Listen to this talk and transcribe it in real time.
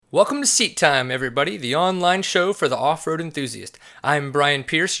Welcome to Seat Time, everybody, the online show for the off-road enthusiast. I'm Brian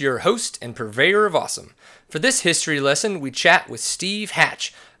Pierce, your host and purveyor of awesome. For this history lesson, we chat with Steve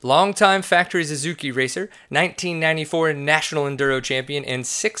Hatch, longtime factory Suzuki racer, 1994 National Enduro champion, and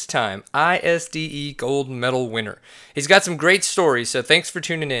six-time ISDE gold medal winner. He's got some great stories, so thanks for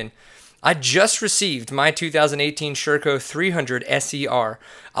tuning in. I just received my 2018 Sherco 300 SER.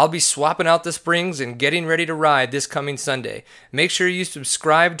 I'll be swapping out the springs and getting ready to ride this coming Sunday. Make sure you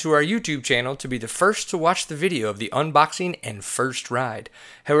subscribe to our YouTube channel to be the first to watch the video of the unboxing and first ride.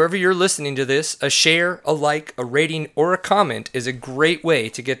 However you're listening to this, a share, a like, a rating, or a comment is a great way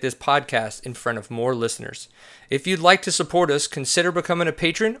to get this podcast in front of more listeners. If you'd like to support us, consider becoming a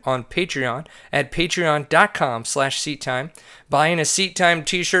patron on Patreon at patreon.com/seattime, buying a Seat Time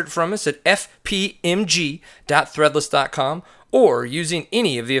t-shirt from us at fpmg.threadless.com, or using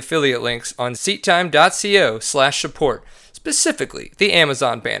any of the affiliate links on seattime.co/support, specifically the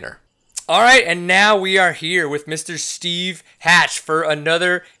Amazon banner. All right, and now we are here with Mr. Steve Hatch for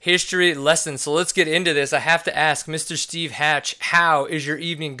another history lesson. So let's get into this. I have to ask, Mr. Steve Hatch, how is your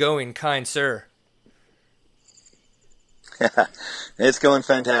evening going, kind sir? It's going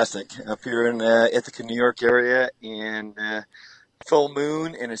fantastic up here in Ithaca, New York area, and full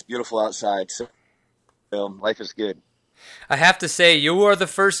moon, and it's beautiful outside. So life is good. I have to say, you are the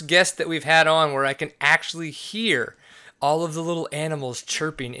first guest that we've had on where I can actually hear all of the little animals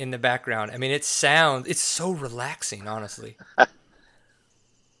chirping in the background. I mean, it's so relaxing, honestly.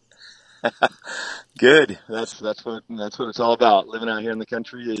 Good. That's what it's all about. Living out here in the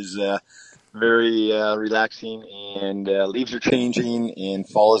country is very relaxing, and leaves are changing, and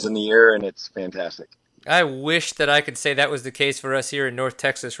fall is in the air, and it's fantastic. I wish that I could say that was the case for us here in North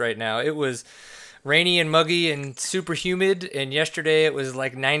Texas right now. It was rainy and muggy and super humid, and yesterday it was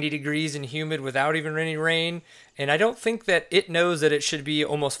like 90 degrees and humid without even any rain, and I don't think that it knows that it should be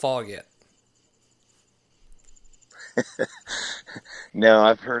almost fall yet. No,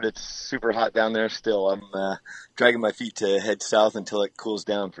 I've heard it's super hot down there still. I'm dragging my feet to head south until it cools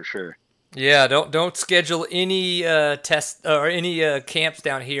down for sure. Yeah, don't schedule any tests or any camps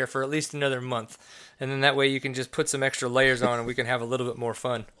down here for at least another month, and then that way you can just put some extra layers on and we can have a little bit more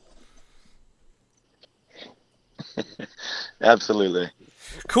fun. Absolutely.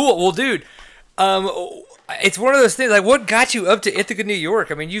 Cool. Well, dude, it's one of those things. Like, what got you up to Ithaca, New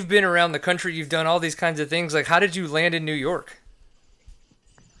York? I mean, you've been around the country, you've done all these kinds of things. Like, how did you land in New York?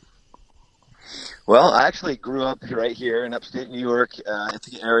 Well, I actually grew up right here in upstate New York,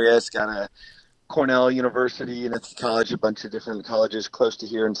 Ithaca area. It's got a Cornell University and Ithaca College, a bunch of different colleges close to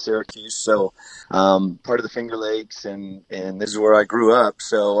here in Syracuse. So part of the Finger Lakes, and this is where I grew up.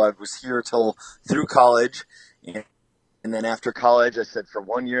 So I was here through college. And then after college, I said for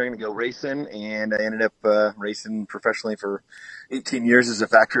 1 year I'm going to go racing, and I ended up racing professionally for 18 years as a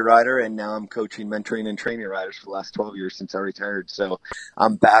factory rider, and now I'm coaching, mentoring, and training riders for the last 12 years since I retired. So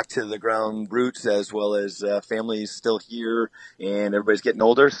I'm back to the ground roots, as well as family's still here, and everybody's getting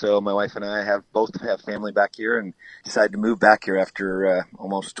older. So my wife and I both have family back here, and decided to move back here after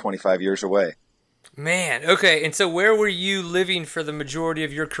almost 25 years away. Man, okay. And so where were you living for the majority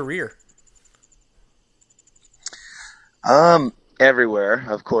of your career? Everywhere,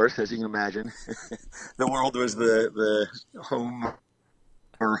 of course, as you can imagine. The world was the home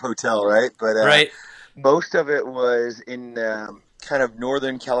or hotel, right? But right. Most of it was in kind of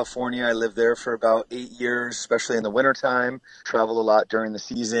Northern California. I lived there for about 8 years, especially in the wintertime. Traveled a lot during the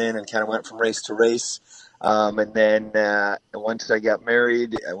season and kind of went from race to race. And then once I got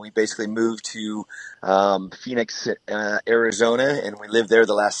married, we basically moved to Phoenix, Arizona, and we lived there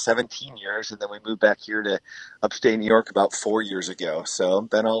the last 17 years. And then we moved back here to upstate New York about 4 years ago. So I've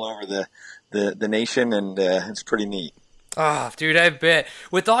been all over the nation, and it's pretty neat. Oh, dude, I bet.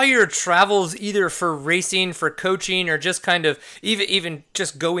 With all your travels, either for racing, for coaching, or just kind of even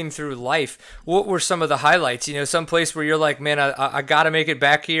just going through life, what were some of the highlights? You know, some place where you're like, man, I got to make it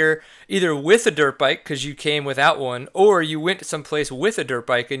back here, either with a dirt bike because you came without one, or you went to some place with a dirt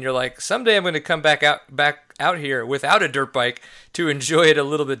bike and you're like, someday I'm going to come back out here without a dirt bike to enjoy it a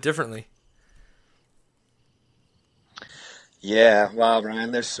little bit differently. Yeah, wow,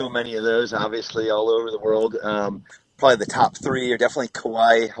 Brian. There's so many of those, obviously, all over the world. Probably the top three are definitely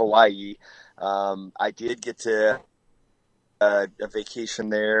Kauai, Hawaii. I did get to a vacation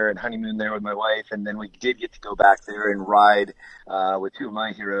there and honeymoon there with my wife, and then we did get to go back there and ride with two of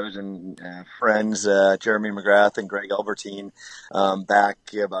my heroes and friends, Jeremy McGrath and Greg Albertine, back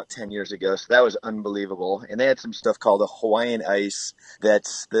about 10 years ago. So that was unbelievable. And they had some stuff called a Hawaiian Ice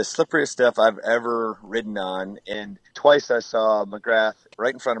that's the slipperiest stuff I've ever ridden on. And twice I saw McGrath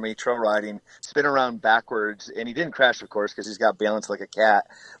right in front of me, trail riding, spin around backwards, and he didn't crash, of course, because he's got balance like a cat,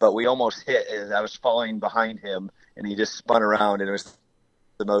 but we almost hit as I was falling behind him, and he just spun around, and it was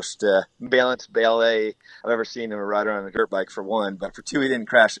the most balanced ballet I've ever seen of a rider on a dirt bike, for one. But for two, he didn't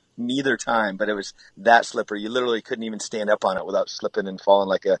crash neither time, but it was that slippery. You literally couldn't even stand up on it without slipping and falling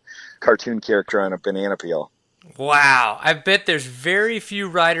like a cartoon character on a banana peel. Wow. I bet there's very few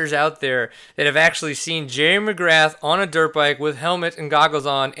riders out there that have actually seen Jerry McGrath on a dirt bike with helmet and goggles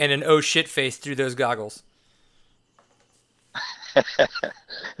on and an oh shit face through those goggles.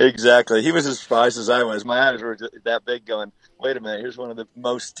 Exactly. He was as surprised as I was. My eyes were that big going, wait a minute, here's one of the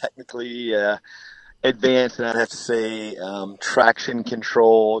most technically advanced, and I'd have to say traction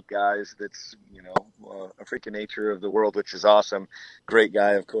control guys that's, a freak of nature of the world, which is awesome. Great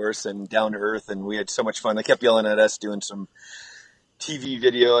guy, of course, and down to earth, and we had so much fun. They kept yelling at us doing some TV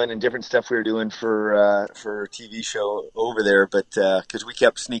video and different stuff we were doing for a TV show over there, but because we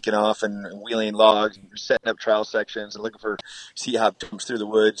kept sneaking off and wheeling logs and setting up trial sections and looking for see how it jumps through the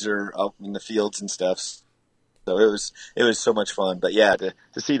woods or out in the fields and stuff. So it was so much fun. But yeah, to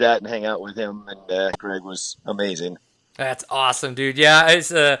see that and hang out with him and Greg was amazing. That's awesome, dude. Yeah,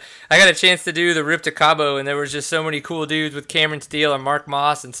 I got a chance to do the Rip to Cabo, and there was just so many cool dudes with Cameron Steele and Mark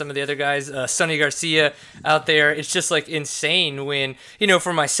Moss and some of the other guys, Sonny Garcia out there. It's just like insane when,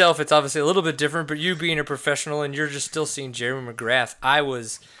 for myself, it's obviously a little bit different, but you being a professional and you're just still seeing Jeremy McGrath, I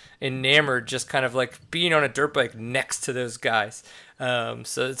was enamored just kind of like being on a dirt bike next to those guys.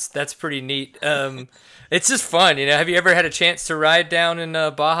 So that's pretty neat. It's just fun, Have you ever had a chance to ride down in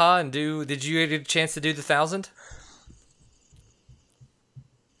Baja and did you get a chance to do the 1,000?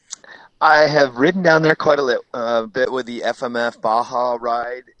 I have ridden down there quite a bit with the FMF Baja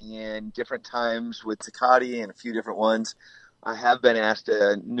ride and different times with Takati and a few different ones. I have been asked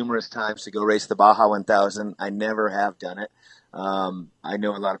numerous times to go race the Baja 1000. I never have done it. I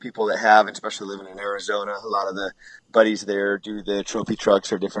know a lot of people that have, especially living in Arizona. A lot of the buddies there do the trophy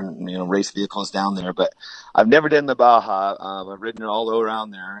trucks or different, race vehicles down there. But I've never done the Baja. I've ridden it all around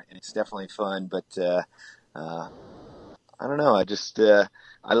there, and it's definitely fun. But I don't know.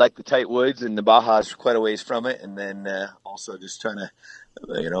 I like the tight woods, and the Baja's quite a ways from it. And then also just trying to,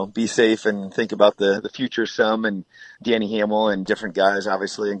 be safe and think about the future some. And Danny Hamill and different guys,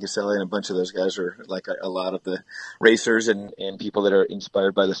 obviously, and Caselli and a bunch of those guys are like a lot of the racers and people that are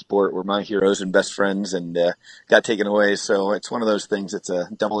inspired by the sport were my heroes and best friends and got taken away. So it's one of those things. It's a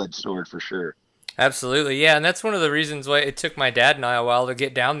double-edged sword for sure. Absolutely, yeah, and that's one of the reasons why it took my dad and I a while to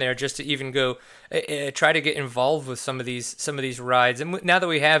get down there, just to even go try to get involved with some of these rides. And now that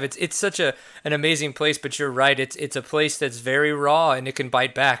we have, it's such an amazing place. But you're right, it's a place that's very raw and it can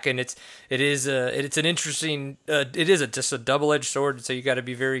bite back, and it's an interesting just a double-edged sword. So you got to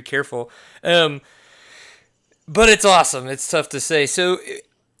be very careful. But it's awesome. It's tough to say. So,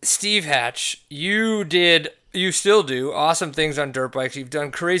 Steve Hatch, you still do awesome things on dirt bikes. You've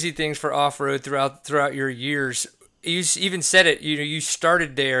done crazy things for off-road throughout your years. You even said it, you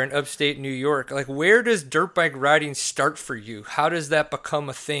started there in upstate New York. Like, where does dirt bike riding start for you? How does that become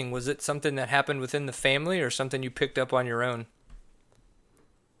a thing? Was it something that happened within the family or something you picked up on your own?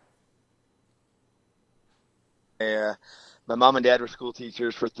 My mom and dad were school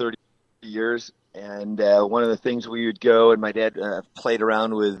teachers for 30 years. And one of the things we would go, and my dad played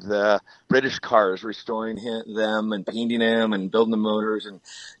around with British cars, restoring them and painting them and building the motors and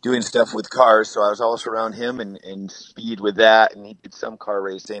doing stuff with cars. So I was always around him and speed with that. And he did some car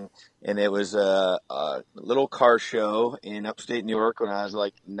racing. And it was a little car show in upstate New York when I was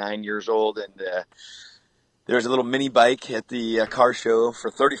like 9 years old. And there was a little mini bike at the car show for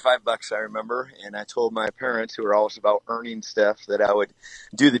 $35, I remember. And I told my parents, who were always about earning stuff, that I would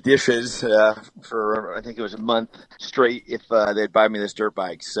do the dishes for, I think it was a month straight if they'd buy me this dirt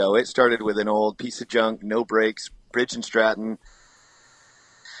bike. So it started with an old piece of junk, no brakes, Bridge and Stratton,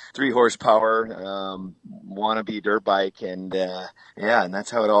 3 horsepower, wannabe dirt bike. And and that's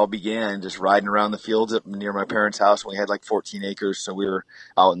how it all began, just riding around the fields up near my parents' house. We had like 14 acres, so we were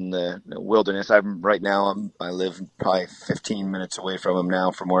out in the wilderness. I live probably 15 minutes away from them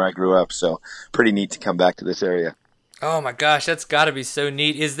now from where I grew up, so pretty neat to come back to this area. Oh my gosh, that's got to be so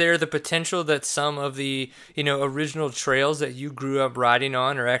neat. Is there the potential that some of the, original trails that you grew up riding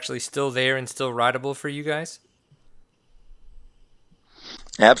on are actually still there and still rideable for you guys?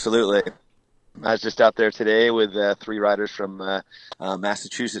 Absolutely. I was just out there today with 3 riders from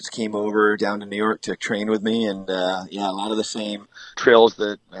Massachusetts came over down to New York to train with me, and yeah, a lot of the same trails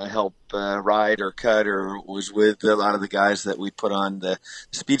that I help ride or cut or was with a lot of the guys that we put on the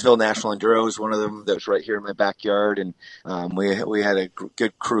Speedsville National Enduro is one of them that was right here in my backyard, and we had a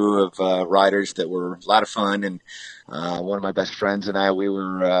good crew of riders that were a lot of fun, and one of my best friends and I, we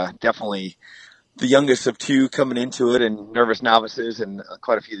were definitely the youngest of 2 coming into it and nervous novices, and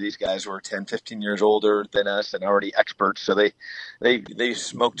quite a few of these guys were 10, 15 years older than us and already experts. So they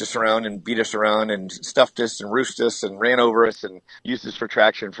smoked us around and beat us around and stuffed us and roosted us and ran over us and used us for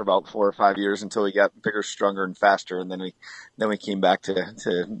traction for about 4 or 5 years until we got bigger, stronger, and faster. And then we came back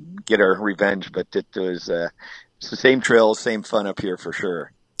to get our revenge. But it was it's the same trails, same fun up here for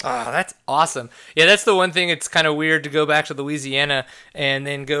sure. Oh, that's awesome. Yeah, that's the one thing. It's kind of weird to go back to Louisiana and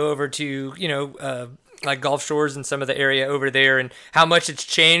then go over to, like Gulf Shores and some of the area over there and how much it's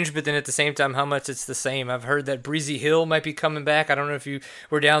changed, but then at the same time, how much it's the same. I've heard that Breezy Hill might be coming back. I don't know if you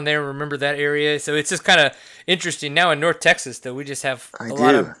were down there and remember that area. So it's just kind of interesting. Now in North Texas, though, we just have a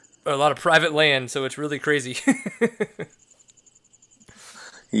lot of private land, so it's really crazy.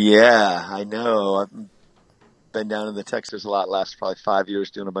 Yeah, I know. I've been down in the Texas a lot last probably 5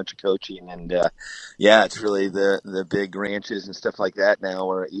 years doing a bunch of coaching, and yeah, it's really the big ranches and stuff like that now,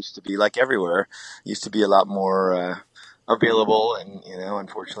 where it used to be like everywhere. It used to be a lot more available, and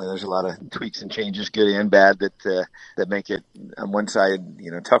unfortunately there's a lot of tweaks and changes, good and bad, that make it on one side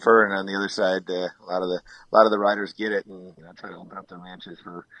tougher, and on the other side a lot of the riders get it and try to open up their ranches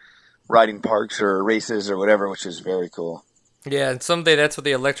for riding parks or races or whatever, which is very cool. Yeah, and someday that's what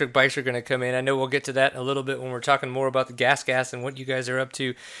the electric bikes are going to come in. I know we'll get to that in a little bit when we're talking more about the gas and what you guys are up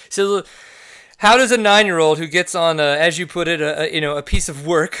to. So how does a 9-year-old who gets on, as you put it, a piece of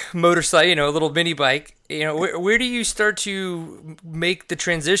work, motorcycle, a little mini bike, where do you start to make the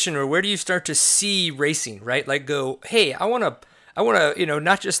transition, or where do you start to see racing, right? Like go, hey, I want to,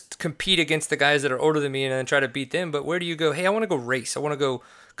 not just compete against the guys that are older than me and then try to beat them, but where do you go, hey, I want to go race. I want to go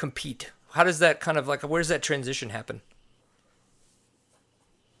compete. How does that kind of where does that transition happen?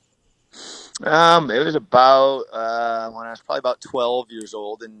 It was about when I was probably about 12 years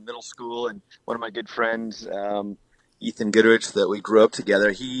old in middle school, and one of my good friends, Ethan Goodrich, that we grew up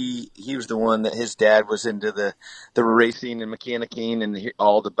together. He was the one that his dad was into the racing and mechanicking, and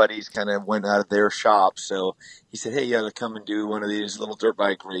all the buddies kind of went out of their shop. So he said, "Hey, you got to come and do one of these little dirt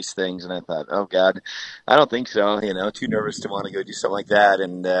bike race things." And I thought, "Oh God, I don't think so." Too nervous to want to go do something like that.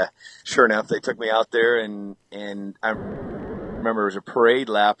 And sure enough, they took me out there, and I remember it was a parade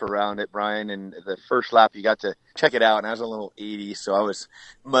lap around it, Brian, and the first lap you got to check it out, and I was a little 80, so I was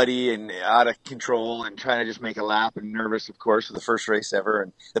muddy and out of control and trying to just make a lap and nervous, of course, for the first race ever.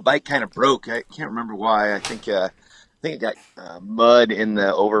 And the bike kind of broke. I can't remember why. I think it got mud in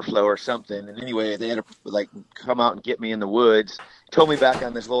the overflow or something. And anyway, they had to come out and get me in the woods. Told me back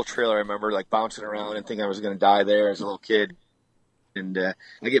on this little trailer. I remember bouncing around and thinking I was going to die there as a little kid. And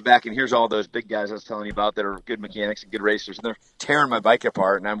I get back, and here's all those big guys I was telling you about that are good mechanics and good racers, and they're tearing my bike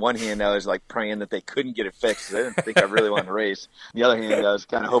apart. And on one hand, I was praying that they couldn't get it fixed, because I didn't think I really wanted to race. On the other hand, I was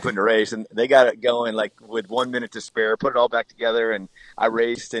kind of hoping to race, and they got it going with 1 minute to spare, put it all back together, and I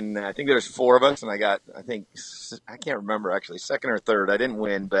raced. And I think there was 4 of us, and I got, I can't remember actually, second or third. I didn't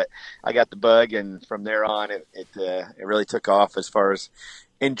win, but I got the bug, and from there on, it really took off as far as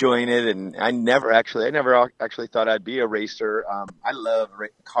enjoying it. And I never actually thought I'd be a racer. I love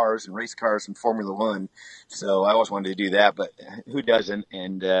cars and race cars and Formula One, so I always wanted to do that, but who doesn't?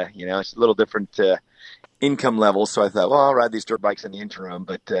 And it's a little different income level, so I thought, well, I'll ride these dirt bikes in the interim,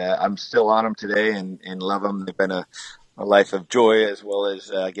 but I'm still on them today and love them. They've been a life of joy, as well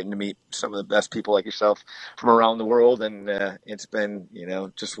as getting to meet some of the best people like yourself from around the world, and it's been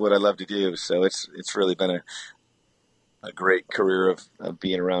just what I love to do. So it's really been a great career of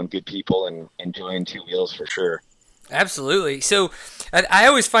being around good people and enjoying 2 wheels for sure. Absolutely. So I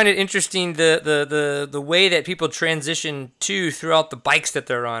always find it interesting the way that people transition throughout the bikes that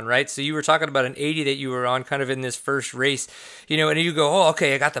they're on, right? So you were talking about an 80 that you were on kind of in this first race, and you go, oh,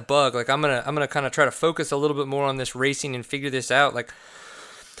 okay, I got the bug. I'm gonna kind of try to focus a little bit more on this racing and figure this out.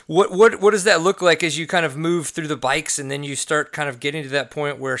 What does that look like as you kind of move through the bikes, and then you start kind of getting to that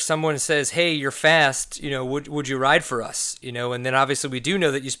point where someone says, hey, you're fast, would you ride for us? And then obviously we do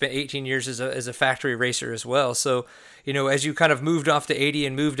know that you spent 18 years as a factory racer as well. So, as you kind of moved off to 80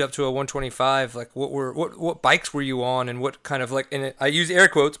 and moved up to a 125, what bikes were you on, and what kind of and I use air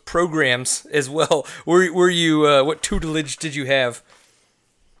quotes, programs as well. Were you, what tutelage did you have?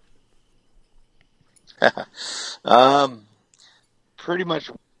 Pretty much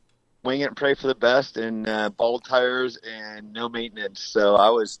wing it and pray for the best, and bald tires and no maintenance. So I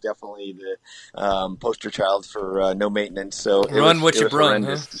was definitely the poster child for no maintenance. So it Run was what it you was brung, huh?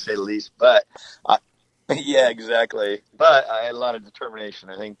 horrendous to say the least. But yeah, exactly. But I had a lot of determination,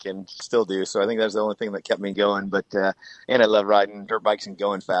 I think, and still do. So I think that's the only thing that kept me going. But and I love riding dirt bikes and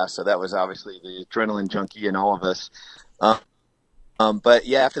going fast. So that was obviously the adrenaline junkie in all of us. Um, but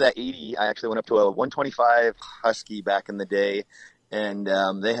yeah, after that 80, I actually went up to a 125 Husky back in the day, and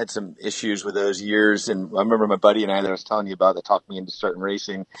they had some issues with those years. And I remember my buddy and I that I was telling you about that talked me into starting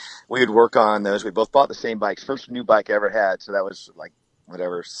racing. We would work on those. We both bought the same bikes. First new bike I ever had, so that was like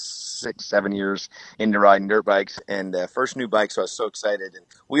whatever 6, 7 years into riding dirt bikes, and first new bike. So I was so excited, and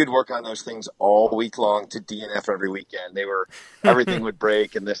we would work on those things all week long to DNF every weekend. They were everything would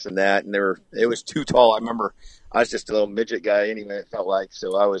break and this and that, and it was too tall. I remember I was just a little midget guy anyway, it felt like.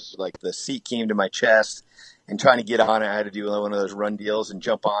 So I was like, the seat came to my chest, and trying to get on it, I had to do one of those run deals and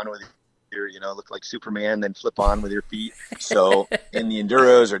jump on with look like Superman, then flip on with your feet. So in the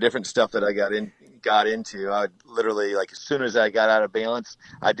enduros or different stuff that I got into, I would literally, like, as soon as I got out of balance,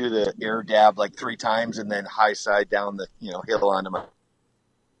 I'd do the air dab like 3 times and then high side down the, hill onto my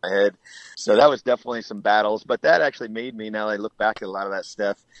head. So that was definitely some battles, but that actually made me, now that I look back at a lot of that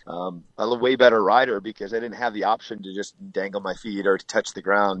stuff, a way better rider, because I didn't have the option to just dangle my feet or to touch the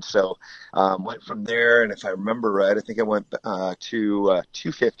ground. So went from there, and if I remember right, I think I went to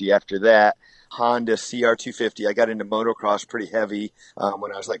 250 after that. Honda CR250. I got into motocross pretty heavy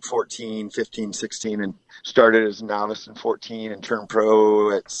when I was like 14, 15, 16, and started as a novice in 14 and turned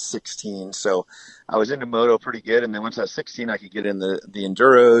pro at 16. So I was into moto pretty good. And then once I was 16, I could get in the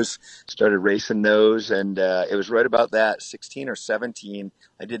enduros, started racing those. And it was right about that, 16 or 17.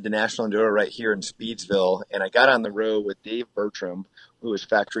 I did the National Enduro right here in Speedsville. And I got on the road with Dave Bertram, who was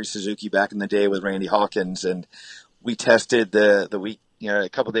factory Suzuki back in the day with Randy Hawkins. And we tested the week, a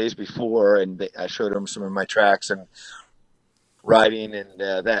couple days before, and I showed him some of my tracks and riding, and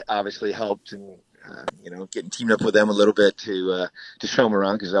that obviously helped. And getting teamed up with them a little bit to show them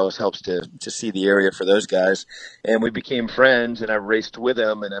around, because it always helps to see the area for those guys. And we became friends, and I raced with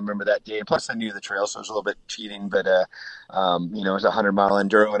them. And I remember that day. And plus, I knew the trail, so it was a little bit cheating. But it was a 100-mile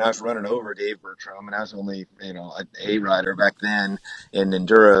enduro, and I was running over Dave Bertram, and I was only an A rider back then in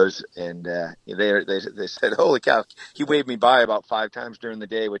enduros. And they said, "Holy cow!" He waved me by about 5 times during the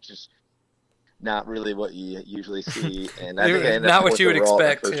day, which is not really what you usually see. And I think I ended up Not what you would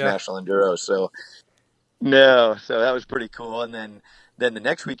expect. my first Yeah. national enduro. So no, so that was pretty cool. And then the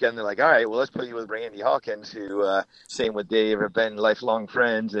next weekend, they're like, "All right, well, let's put you with Randy Hawkins," who, same with Dave, have been lifelong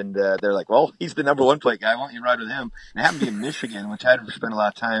friends. And they're like, "Well, he's the number one plate guy. Why don't you ride with him?" And I happened to be in Michigan, which I'd spent a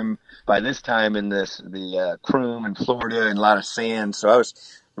lot of time by this time in the Croom in Florida, and a lot of sand. So I was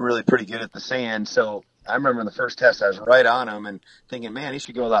really pretty good at the sand. So I remember in the first test, I was right on him and thinking, man, he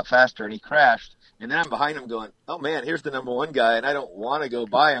should go a lot faster. And he crashed. And then I'm behind him going, oh, man, here's the number one guy, and I don't want to go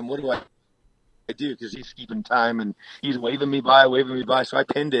by him. What do I do? Because he's keeping time, and he's waving me by. So I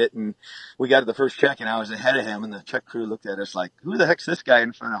pinned it, and we got to the first check, and I was ahead of him. And the check crew looked at us like, who the heck's this guy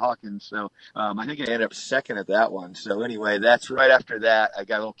in front of Hawkins? So I think I ended up second at that one. So anyway, that's right after that. I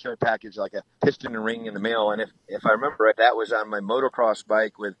got a little care package, like a piston and ring in the mail. And if I remember right, that was on my motocross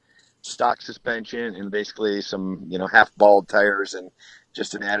bike with stock suspension and basically some, half bald tires and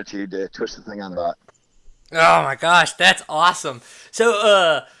just an attitude to twist the thing on the bot. Oh my gosh, that's awesome.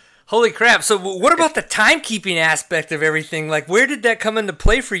 So, holy crap. So what about the timekeeping aspect of everything? Like, where did that come into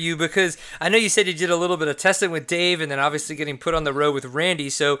play for you? Because I know you said you did a little bit of testing with Dave and then obviously getting put on the road with Randy.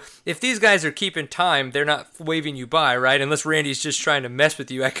 So if these guys are keeping time, they're not waving you by, right? Unless Randy's just trying to mess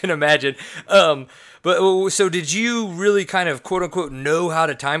with you, I can imagine. But so did you really kind of quote unquote know how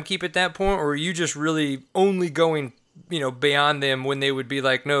to timekeep at that point? Or were you just really only going, beyond them when they would be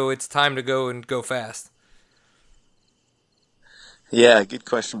like, no, it's time to go and go fast? Yeah, good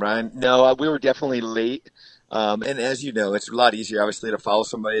question, Brian. No, we were definitely late. And as you know, it's a lot easier, obviously, to follow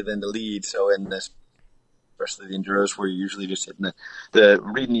somebody than to lead. So in this, especially the enduros, where you're usually just hitting the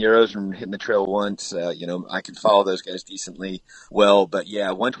reading the arrows and hitting the trail once, I could follow those guys decently well. But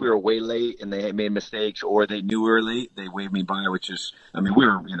yeah, once we were way late and they had made mistakes, or they knew we were late, they waved me by, which is, we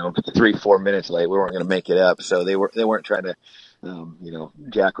were, 3, 4 minutes late. We weren't going to make it up. So they weren't trying to,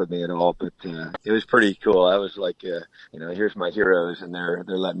 jack with me at all. But it was pretty cool. I was like, here's my heroes, and they're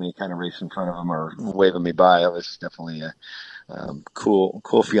letting me kind of race in front of them or waving me by. It was definitely a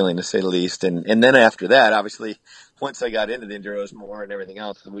cool feeling, to say the least. And then after that, obviously, once I got into the enduros more and everything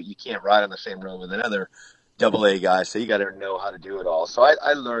else, you can't ride on the same road with another double A guy, so you got to know how to do it all. So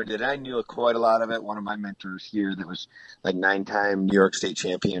I learned it. I knew quite a lot of it. One of my mentors here that was like 9-time New York State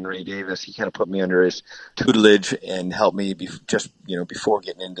champion, Ray Davis, he kind of put me under his tutelage and helped me before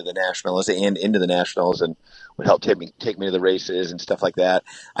getting into the nationals and into the nationals, and would help take me to the races and stuff like that.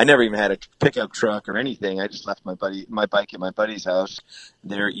 I never even had a pickup truck or anything. I just left my bike at my buddy's house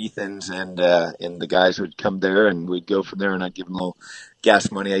there, Ethan's, and the guys would come there and we'd go from there, and I'd give them a little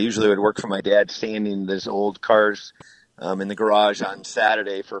gas money. I usually would work for my dad sanding these old cars in the garage on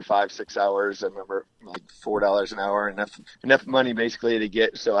Saturday for 5-6 hours. I remember like $4 an hour, enough money basically to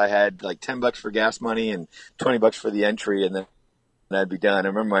get. So I had like $10 for gas money and $20 for the entry, and then I'd be done. I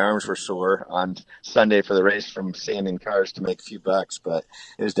remember my arms were sore on Sunday for the race from sanding cars to make a few bucks, but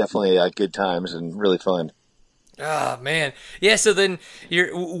it was definitely good times and really fun. Oh man, yeah. So then,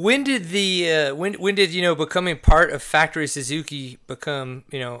 when did becoming part of Factory Suzuki become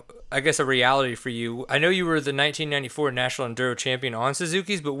I guess a reality for you? I know you were the 1994 National Enduro Champion on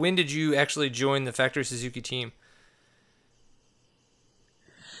Suzuki's, but when did you actually join the Factory Suzuki team?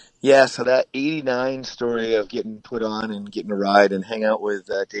 Yeah, so that 89 story of getting put on and getting a ride and hang out with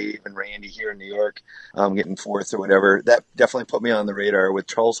Dave and Randy here in New York, getting fourth or whatever, that definitely put me on the radar with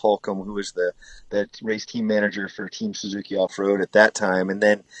Charles Holcomb, who was the race team manager for Team Suzuki Off-Road at that time. And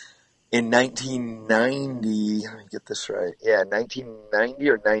then in 1990, let me get this right, 1990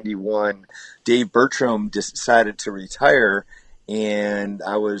 or 91, Dave Bertram decided to retire, and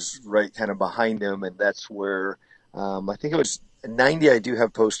I was right kind of behind him, and that's where I think it was 90. I do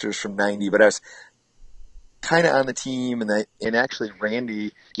have posters from 90, but I was kind of on the team, and actually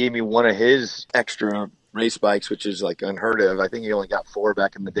Randy gave me one of his extra race bikes, which is like unheard of. I think he only got 4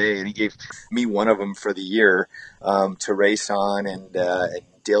 back in the day, and he gave me one of them for the year to race on, and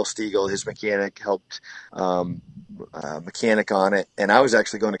Dale Stiegel, his mechanic, helped mechanic on it. And I was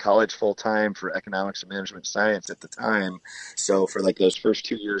actually going to college full time for economics and management science at the time, so for like those first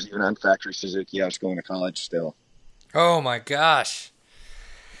 2 years, even on Factory Suzuki, I was going to college still. Oh my gosh.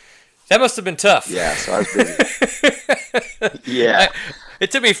 That must have been tough. Yeah, so I was busy. Yeah.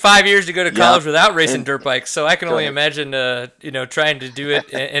 It took me 5 years to go to college without racing dirt bikes, so I can only imagine, trying to do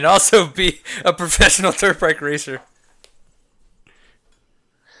it and also be a professional dirt bike racer.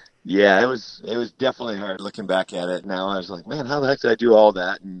 Yeah, it was definitely hard looking back at it now. I was like, man, how the heck did I do all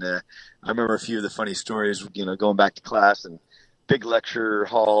that? And I remember a few of the funny stories, going back to class and big lecture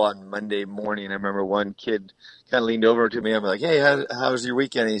hall on Monday morning. I remember one kid kind of leaned over to me. I'm like, hey, how was your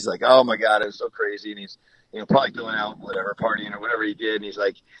weekend? And he's like, oh my God, it was so crazy. And he's, probably going out, whatever, partying or whatever he did. And he's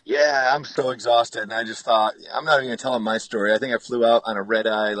like, yeah, I'm so exhausted. And I just thought, I'm not even going to tell him my story. I think I flew out on a red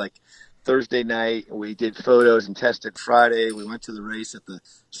eye like Thursday night. We did photos and tested Friday. We went to the race at the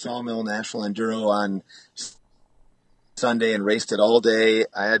Sawmill National Enduro on Sunday and raced it all day.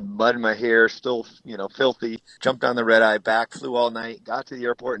 I had mud in my hair, still, filthy. Jumped on the red eye, back, flew all night, got to the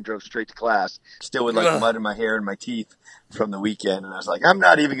airport and drove straight to class. Still with like mud in my hair and my teeth from the weekend. And I was like, I'm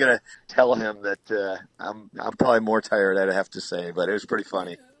not even going to tell him that I'm probably more tired, I'd have to say, but it was pretty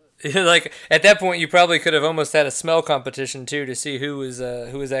funny. Like at that point, you probably could have almost had a smell competition too to see who was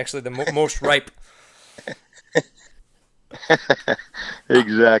actually the most ripe.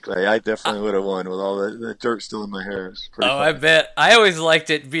 Exactly. I definitely would have won with all the dirt still in my hair. It's pretty funny. I bet. I always liked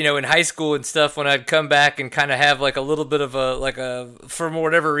it, in high school and stuff when I'd come back and kind of have like a little bit of for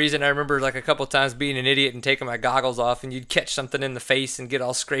whatever reason, I remember like a couple of times being an idiot and taking my goggles off, and you'd catch something in the face and get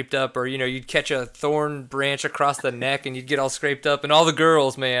all scraped up, or, you'd catch a thorn branch across the neck and you'd get all scraped up, and all the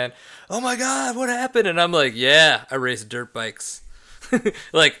girls, man, oh my God, what happened? And I'm like, yeah, I race dirt bikes.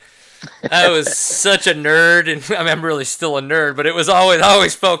 Like, I was such a nerd, and I mean, I'm really still a nerd, but it was I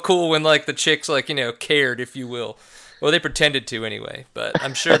always felt cool when like the chicks cared, if you will. Well, they pretended to anyway, but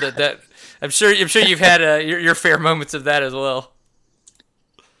I'm sure I'm sure you've had your fair moments of that as well.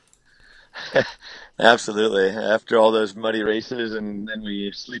 Absolutely. After all those muddy races, and then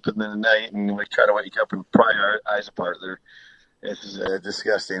we sleep in the night, and we try to wake up and pry our eyes apart. This is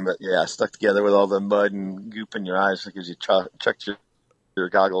disgusting, but yeah, stuck together with all the mud and goop in your eyes because you chucked your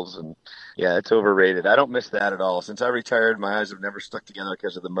goggles, and yeah, it's overrated. I don't miss that at all. Since I retired, my eyes have never stuck together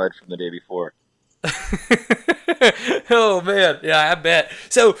because of the mud from the day before. Oh man, yeah, I bet.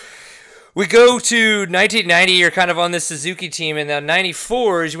 So we go to 1990. You're kind of on this Suzuki team, and now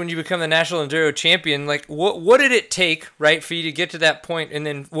 94 is when you become the National Enduro Champion. Like, what did it take, right, for you to get to that point? And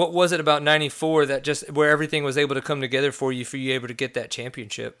then what was it about 94 that just where everything was able to come together for you able to get that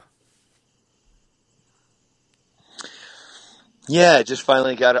championship? Yeah, just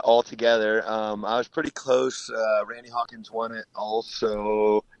finally got it all together. I was pretty close. Randy Hawkins won it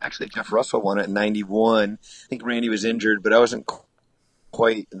also. Actually, Jeff Russell won it in 91. I think Randy was injured, but I wasn't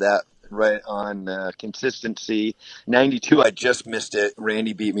quite that right on consistency. 92, I just missed it.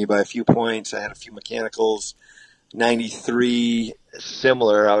 Randy beat me by a few points. I had a few mechanicals. 93,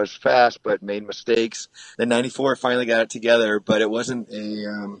 similar. I was fast, but made mistakes. Then 94, I finally got it together, but it wasn't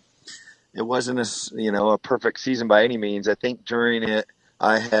a perfect season by any means. I think during it,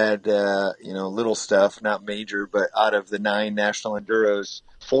 I had, little stuff, not major, but out of the 9 national enduros,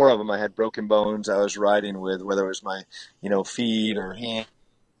 4 of them I had broken bones I was riding with, whether it was my, feet or hand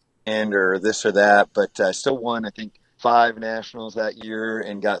or this or that. But I still won, I think, 5 nationals that year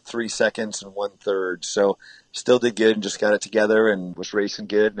and got 3 seconds and 1 third. So still did good and just got it together and was racing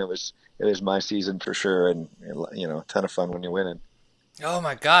good. And it was my season for sure. And, a ton of fun when you're winning. Oh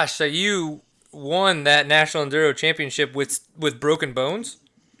my gosh! So you won that National Enduro Championship with broken bones,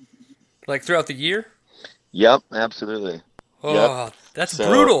 like throughout the year? Yep, absolutely. Oh, yep. That's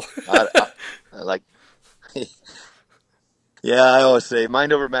brutal. I like. Yeah, I always say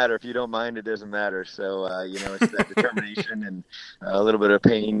mind over matter. If you don't mind, it doesn't matter. So it's that determination and a little bit of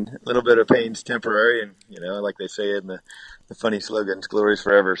pain. A little bit of pain's temporary, and like they say in the funny slogans, "Glory's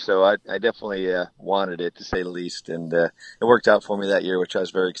forever." So I definitely wanted it, to say the least, and it worked out for me that year, which I was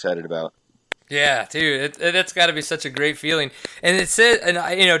very excited about. Yeah, dude, that's got to be such a great feeling. And it said,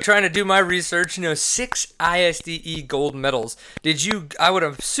 and trying to do my research, 6 ISDE gold medals. I would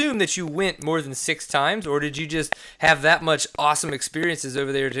assume that you went more than 6 times, or did you just have that much awesome experiences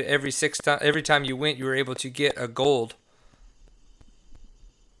over there to every time you went, you were able to get a gold?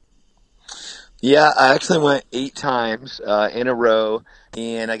 Yeah, I actually went 8 times in a row,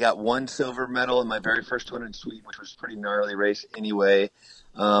 and I got 1 silver medal in my very first one in Sweden, which was a pretty gnarly race anyway.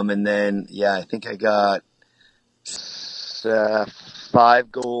 And then, I think I got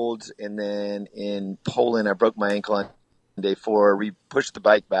 5 golds, and then in Poland, I broke my ankle on day 4. We pushed the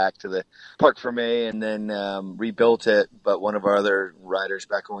bike back to the Parc Fermé and then rebuilt it. But one of our other riders,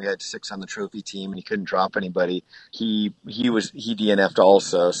 back when we had 6 on the trophy team and he couldn't drop anybody, he DNF'd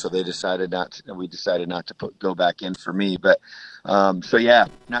also. So we decided not to go back in for me. But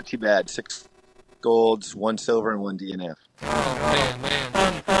not too bad. 6 golds, 1 silver, and 1 DNF. Oh man.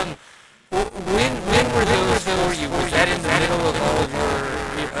 When were those for you? Was that in the middle of all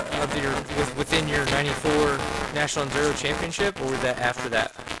of your within your 94 National Enduro Championship, or was that after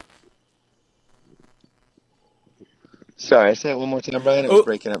that? Sorry, say it one more time, Brian. It was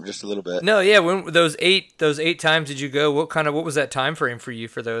breaking up just a little bit. No, yeah. When those eight times did you go? What was that time frame for you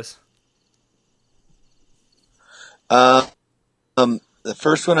for those? The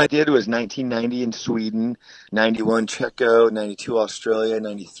first one I did was 1990 in Sweden, 91 Czechia, 92 Australia,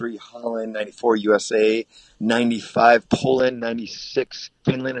 93 Holland, 94 USA, 95 Poland, 96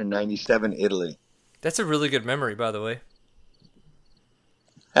 Finland, and 97 Italy. That's a really good memory, by the way.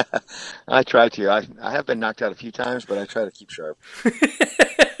 I try to. I have been knocked out a few times, but I try to keep sharp.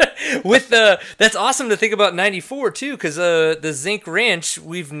 That's awesome to think about 94 too, because the Zinc Ranch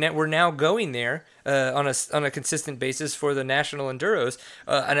we're now going there on a consistent basis for the National Enduros,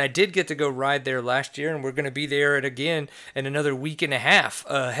 and I did get to go ride there last year, and we're going to be there again in another week and a half.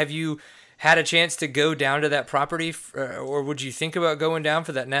 Have you had a chance to go down to that property, or would you think about going down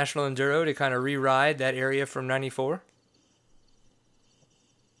for that National Enduro to kind of re-ride that area from 94?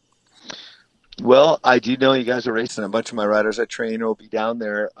 Well, I do know you guys are racing. A bunch of my riders I train will be down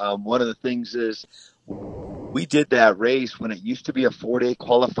there. One of the things is we did that race when it used to be a 4-day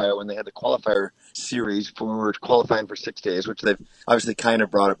qualifier, when they had the qualifier series for qualifying for 6 days, which they've obviously kind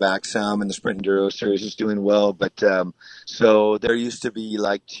of brought it back some, and the Sprint Enduro series is doing well. But so there used to be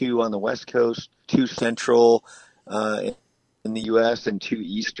like 2 on the West Coast, 2 Central in the U.S., and 2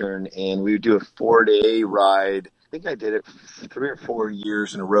 Eastern, and we would do a 4-day ride. I think I did it 3 or 4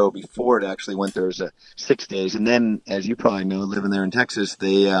 years in a row before it actually went there as 6 days. And then, as you probably know, living there in Texas,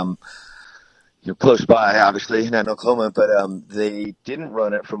 they, close by, obviously, not in Oklahoma, but they didn't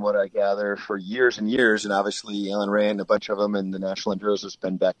run it, from what I gather, for years and years. And obviously, Alan Rand, a bunch of them, and the National Enduros has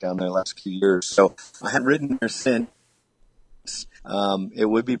been back down there the last few years. So I hadn't ridden there since. It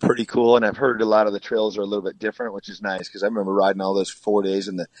would be pretty cool, and I've heard a lot of the trails are a little bit different, which is nice, because I remember riding all those 4 days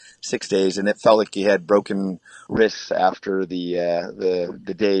and the 6 days, and it felt like you had broken wrists after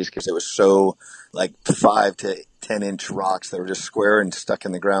the days, because it was so like 5 to 10 inch rocks that were just square and stuck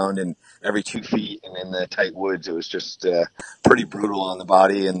in the ground, and every 2 feet, and in the tight woods, it was just pretty brutal on the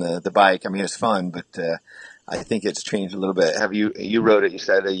body and the bike. I mean, it's fun, but I think it's changed a little bit. Have you rode it, you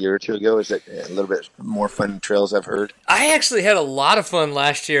said, a year or 2 ago? Is it a little bit more fun trails, I've heard? I actually had a lot of fun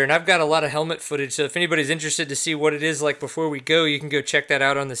last year, and I've got a lot of helmet footage, so if anybody's interested to see what it is like before we go, you can go check that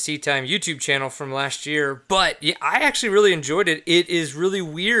out on the Seatime YouTube channel from last year. But yeah, I actually really enjoyed it. It is really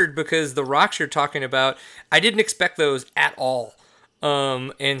weird because the rocks you're talking about, I didn't expect those at all.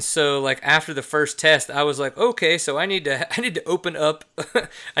 And so like after the first test, I was like, okay, so I need to open up,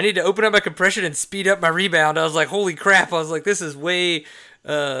 I need to open up my compression and speed up my rebound. I was like, holy crap! I was like, this is way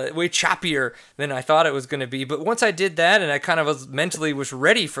choppier than I thought it was going to be. But once I did that, and I kind of was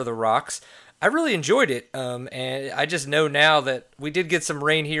ready for the rocks, I really enjoyed it. And I just know now that we did get some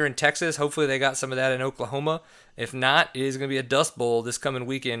rain here in Texas. Hopefully they got some of that in Oklahoma. If not, it is going to be a dust bowl this coming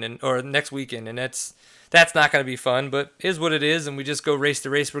weekend or next weekend, and that's not going to be fun, but it is what it is, and we just go race the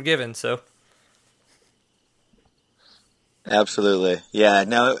race we're given. So Absolutely. Yeah,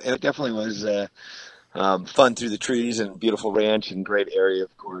 no, it definitely was fun through the trees and beautiful ranch and great area,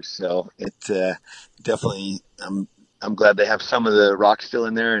 of course. So it definitely, I'm glad they have some of the rocks still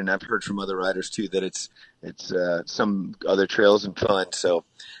in there, and I've heard from other riders too that it's some other trails and fun. So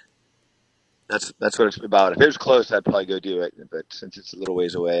that's what it's about. If it was close, I'd probably go do it, but since it's a little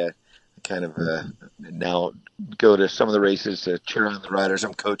ways away, I kind of now go to some of the races to cheer on the riders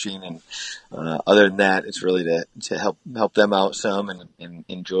I'm coaching, and other than that, it's really to help them out some and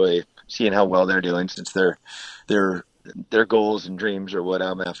enjoy seeing how well they're doing, since their goals and dreams are what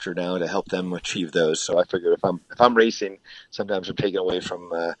I'm after now, to help them achieve those. So I figure if I'm racing, sometimes I'm taken away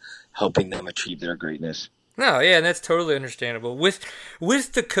from helping them achieve their greatness. no, yeah, and that's totally understandable. With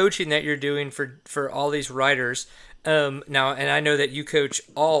the coaching that you're doing for all these riders, now, and I know that you coach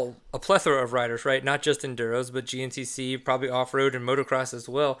a plethora of riders, right? Not just enduros, but GNCC, probably off road and motocross as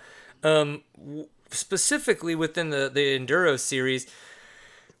well. Specifically within the enduro series,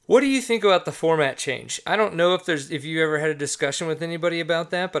 what do you think about the format change? I don't know if you ever had a discussion with anybody about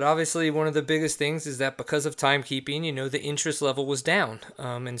that, but obviously one of the biggest things is that because of timekeeping, the interest level was down.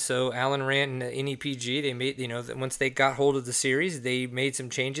 And so Alan Rant and the NEPG, they made, that once they got hold of the series, they made some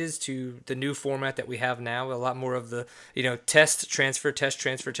changes to the new format that we have now. A lot more of the, test, transfer, test,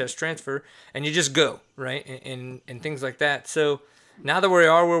 transfer, test, transfer, and you just go, right? And things like that. So now that we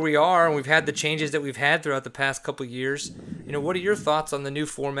are where we are, and we've had the changes that we've had throughout the past couple years, what are your thoughts on the new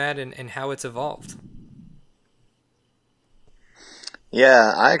format and how it's evolved?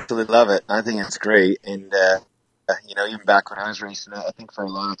 Yeah, I actually love it. I think it's great. And, even back when I was racing it, I think for a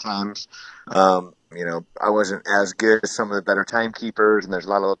lot of times, I wasn't as good as some of the better timekeepers, and there's a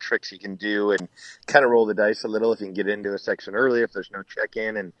lot of little tricks you can do and kind of roll the dice a little if you can get into a section early, if there's no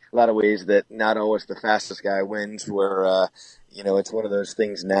check-in, and a lot of ways that not always the fastest guy wins, where, it's one of those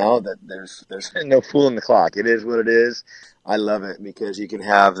things now that there's no fooling the clock. It is what it is. I love it because you can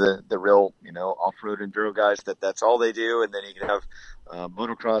have the real, off-road enduro guys that's all they do, and then you can have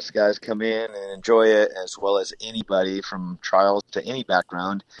motocross guys come in and enjoy it, as well as anybody from trials to any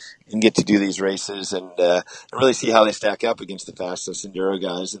background, and get to do these races and really see how they stack up against the fastest enduro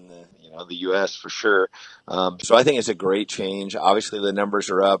guys in the U.S. for sure. So I think it's a great change. Obviously, the numbers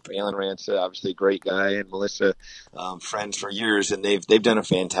are up. Alan Ransa, obviously a great guy, and Melissa, friends for years, and they've done a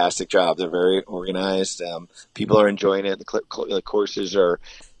fantastic job. They're very organized. People are enjoying it. The courses are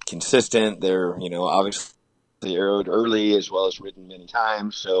consistent. They're obviously aeroed early as well as ridden many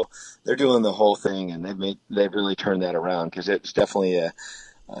times. So they're doing the whole thing, and they've really turned that around, because it's definitely a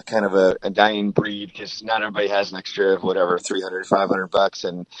kind of a dying breed, because not everybody has an extra whatever $300-500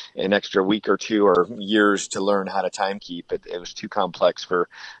 and an extra week or two or years to learn how to time keep. It was too complex for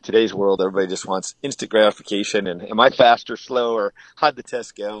today's world. Everybody just wants instant gratification and am I fast or slow, or how'd the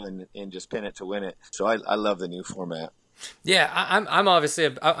test go, and just pin it to win it. So I love the new format. Yeah, I'm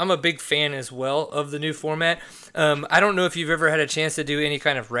obviously I'm a big fan as well of the new format. I don't know if you've ever had a chance to do any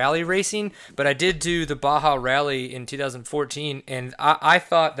kind of rally racing, but I did do the Baja Rally in 2014, and I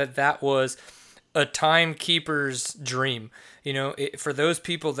thought that was a timekeeper's dream. For those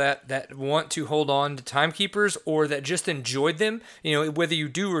people that want to hold on to timekeepers, or that just enjoyed them, whether you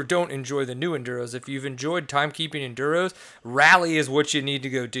do or don't enjoy the new enduros, if you've enjoyed timekeeping enduros, rally is what you need to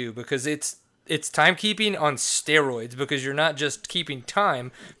go do, because it's timekeeping on steroids, because you're not just keeping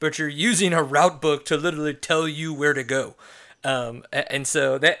time, but you're using a route book to literally tell you where to go. And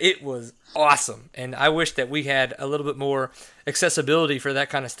so that it was awesome. And I wish that we had a little bit more accessibility for that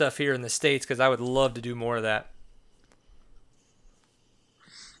kind of stuff here in the States, because I would love to do more of that.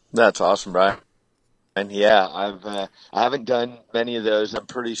 That's awesome, Brian. And yeah, I haven't done many of those. I'm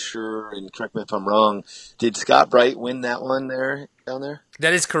pretty sure, and correct me if I'm wrong, did Scott Bright win that one down there?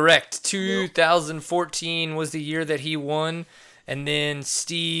 That is correct. 2014 was the year that he won, and then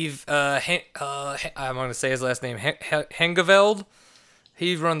Steve, I'm going to say his last name, Hengeveld.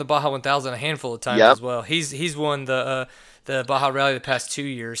 He's run the Baja 1000 a handful of times as well. He's won the Baja Rally the past 2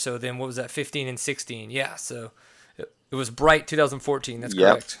 years. So then what was that, 15 and 16? Yeah, so it was Bright 2014. That's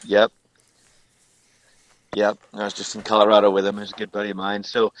correct. Yep. Yep, I was just in Colorado with him. He's a good buddy of mine.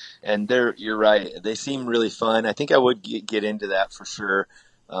 So, and you're right. They seem really fun. I think I would get into that for sure.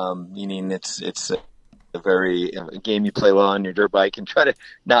 Meaning it's a very a game you play well on your dirt bike and try to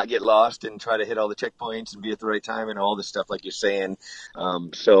not get lost and try to hit all the checkpoints and be at the right time and all this stuff like you're saying.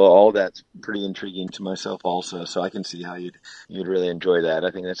 So all that's pretty intriguing to myself also. So I can see how you'd really enjoy that.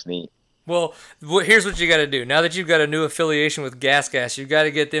 I think that's neat. Well, here's what you got to do. Now that you've got a new affiliation with Gas, you got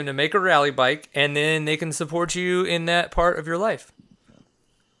to get them to make a rally bike, and then they can support you in that part of your life.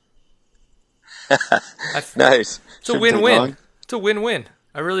 Nice. It's a win-win. It's a win-win.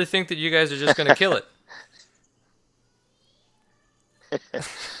 I really think that you guys are just going to kill it.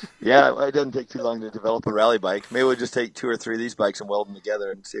 Yeah, it doesn't take too long to develop a rally bike. Maybe we'll just take 2 or 3 of these bikes and weld them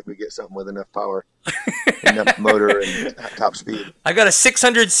together and see if we get something with enough power, enough motor, and top speed. I got a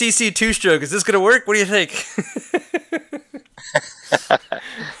 600cc two-stroke. Is this going to work? What do you think?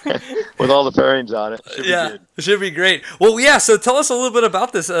 With all the fairings on it. Should be good. It should be great. Well, yeah, so tell us a little bit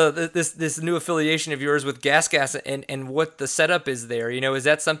about this this new affiliation of yours with Gas and what the setup is there. You know, is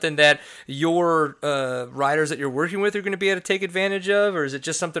that something that your riders that you're working with are going to be able to take advantage of, or is it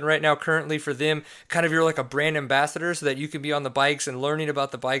just something right now currently for them, kind of you're like a brand ambassador so that you can be on the bikes and learning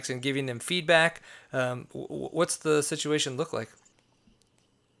about the bikes and giving them feedback? What's the situation look like?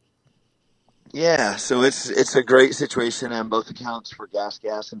 Yeah, so it's a great situation on both accounts for Gas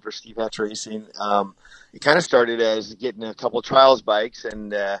and for Steve Hatch Racing. It kind of started as getting a couple trials bikes,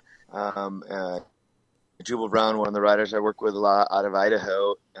 and Jubal Brown, one of the riders I work with a lot out of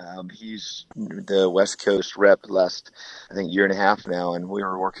Idaho, he's the West Coast rep last, I think, year and a half now, and we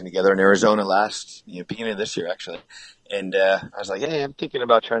were working together in Arizona last, beginning of this year actually. And I was like, hey, I'm thinking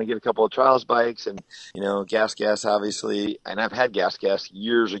about trying to get a couple of trials bikes, and Gas obviously, and I've had Gas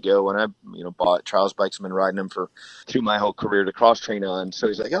years ago when I bought trials bikes. I've been riding them through my whole career to cross train on. So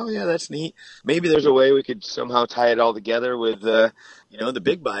he's like, oh yeah, that's neat. Maybe there's a way we could somehow tie it all together with the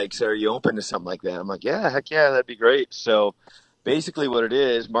big bikes. Are you open to something like that? I'm like, yeah, heck yeah, that'd be great. So basically what it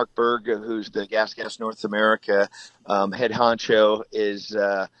is, Mark Berg, who's the Gas North America head honcho, is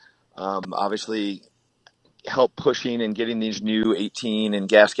obviously help pushing and getting these new 18 and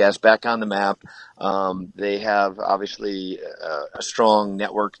Gas back on the map. They have obviously a strong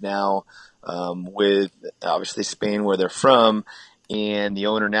network now with obviously Spain, where they're from. And the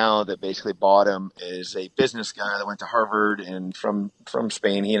owner now that basically bought him is a business guy that went to Harvard and from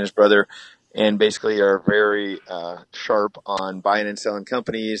Spain, he and his brother, and basically are very sharp on buying and selling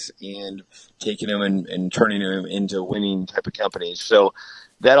companies and taking them and turning them into winning type of companies. So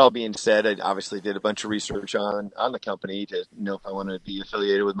that all being said, I obviously did a bunch of research on the company to know if I wanted to be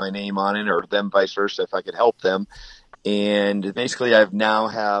affiliated with my name on it, or them vice versa, if I could help them. And basically, I've now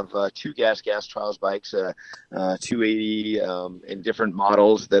have 2 Gas trials bikes, 280 in different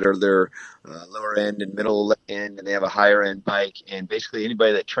models that are their lower end and middle end, and they have a higher end bike. And basically,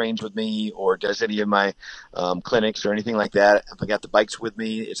 anybody that trains with me or does any of my clinics or anything like that, if I got the bikes with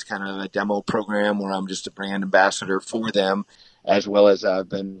me, it's kind of a demo program where I'm just a brand ambassador for them, as well as I've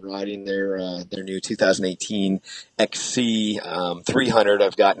been riding their new 2018 XC 300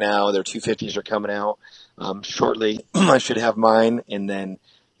 I've got now. Their 250s are coming out shortly. I should have mine. And then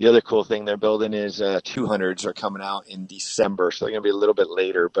the other cool thing they're building is 200s are coming out in December. So they're going to be a little bit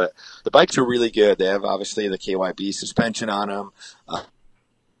later. But the bikes are really good. They have obviously the KYB suspension on them.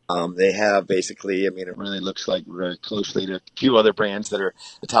 They have basically, it really looks like very closely to a few other brands that are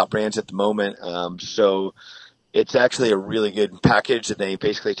the top brands at the moment. So it's actually a really good package. That they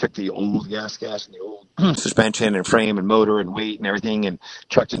basically took the old Gas and the old suspension and frame and motor and weight and everything and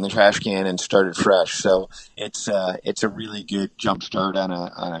chucked it in the trash can and started fresh. So it's a really good jump start on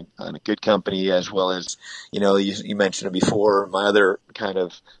a good company, as well as, you mentioned it before. My other kind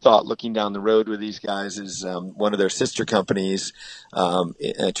of thought looking down the road with these guys is one of their sister companies,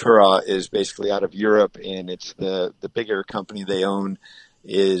 Tura, is basically out of Europe, and it's the bigger company they own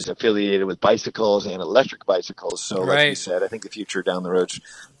is affiliated with bicycles and electric bicycles. So like you said, I think the future down the road is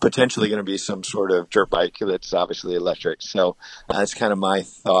potentially going to be some sort of dirt bike that's obviously electric. So that's kind of my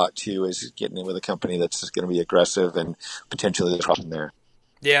thought too, is getting in with a company that's just going to be aggressive and potentially crossing there.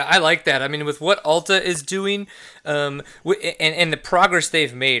 Yeah, I like that. With what Alta is doing, and the progress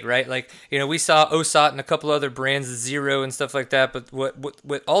they've made, right? Like, we saw OSAT and a couple other brands, Zero and stuff like that. But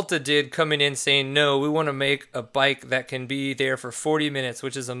what Alta did, coming in saying, no, we want to make a bike that can be there for 40 minutes,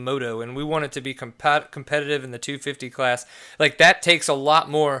 which is a moto, and we want it to be competitive in the 250 class. Like, that takes a lot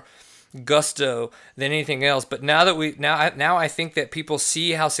more gusto than anything else. But now I think that people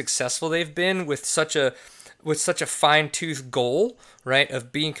see how successful they've been with such a fine-tooth goal, right,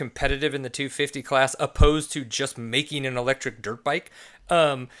 of being competitive in the 250 class, opposed to just making an electric dirt bike.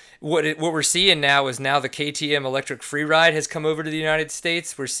 What we're seeing now is now the KTM electric free ride has come over to the United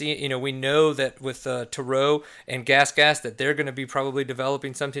States. We're seeing, we know that with Turo and Gas that they're going to be probably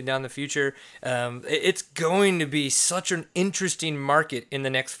developing something down the future. It's going to be such an interesting market in the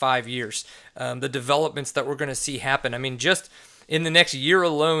next 5 years. The developments that we're going to see happen. I mean, just in the next year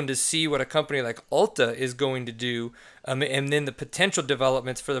alone to see what a company like Alta is going to do, and then the potential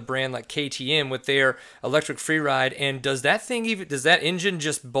developments for the brand like KTM with their electric free ride. And does that engine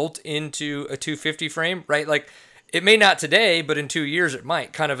just bolt into a 250 frame, right? Like, it may not today, but in 2 years it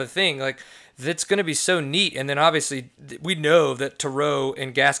might, kind of a thing. Like, that's going to be so neat. And then obviously we know that Turo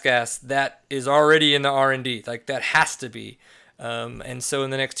and Gas that is already in the R&D. Like, that has to be. And so in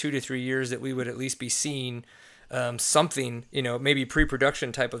the next 2 to 3 years that we would at least be seeing something, maybe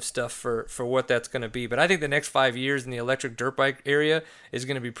pre-production type of stuff for what that's going to be. But I think the next 5 years in the electric dirt bike area is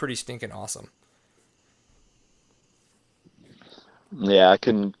going to be pretty stinking awesome. Yeah, I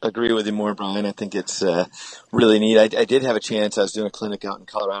couldn't agree with you more, Brian. I think it's really neat. I did have a chance. I was doing a clinic out in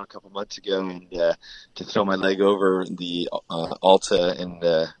Colorado a couple months ago, and to throw my leg over the Alta, and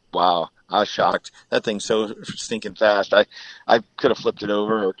wow, I was shocked. That thing's so stinking fast. I could have flipped it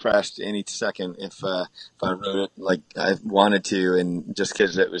over or crashed any second if I rode it like I wanted to, and just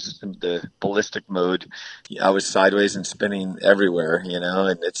because it was the ballistic mode, I was sideways and spinning everywhere.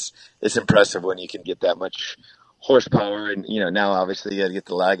 And it's impressive when you can get that much horsepower, and now obviously you got to get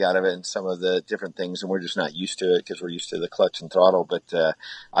the lag out of it and some of the different things, and we're just not used to it because we're used to the clutch and throttle. But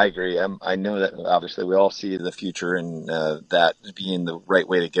I agree. I know that obviously we all see the future and that being the right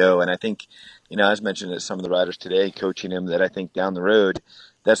way to go. And I think, as mentioned to some of the riders today, coaching them, that I think down the road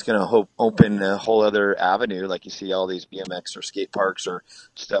that's going to open a whole other avenue. Like, you see all these BMX or skate parks or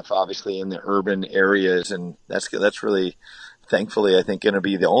stuff obviously in the urban areas, and that's really, thankfully, I think, going to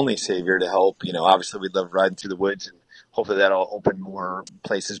be the only savior to help. Obviously we'd love riding through the woods, and hopefully that'll open more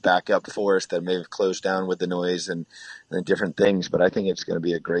places back up for us that may have closed down with the noise and the different things. But I think it's going to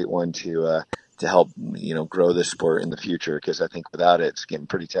be a great one to help, grow this sport in the future, because I think without it, it's getting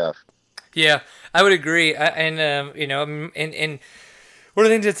pretty tough. Yeah, I would agree. And one of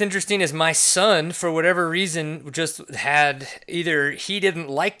the things that's interesting is my son, for whatever reason, just had either he didn't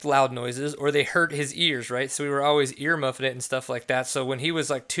like loud noises or they hurt his ears, right? So we were always ear muffing it and stuff like that. So when he was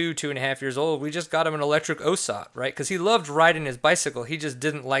like 2.5 years old, we just got him an electric OSOT, right? Because he loved riding his bicycle. He just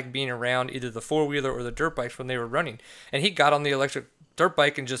didn't like being around either the four-wheeler or the dirt bikes when they were running. And he got on the electric dirt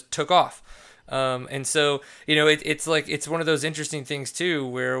bike and just took off. And so, it's one of those interesting things too,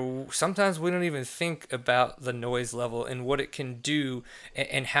 where sometimes we don't even think about the noise level and what it can do,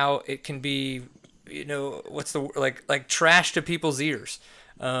 and how it can be, what's the like trash to people's ears.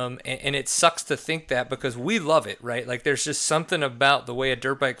 And it sucks to think that, because we love it, right? Like, there's just something about the way a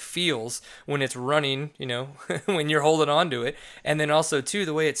dirt bike feels when it's running, when you're holding on to it. And then also, too,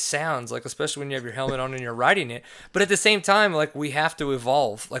 the way it sounds, like, especially when you have your helmet on and you're riding it. But at the same time, like, we have to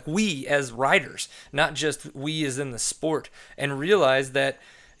evolve, like, we as riders, not just we as in the sport, and realize that,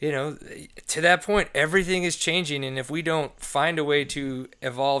 to that point, everything is changing, and if we don't find a way to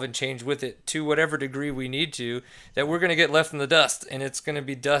evolve and change with it to whatever degree we need to, that we're going to get left in the dust, and it's going to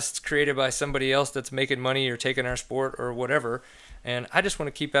be dust created by somebody else that's making money or taking our sport or whatever. And I just want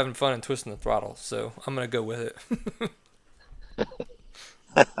to keep having fun and twisting the throttle, so I'm going to go with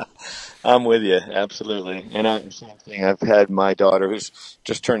it. I'm with you, absolutely. And same thing. I've had my daughter, who's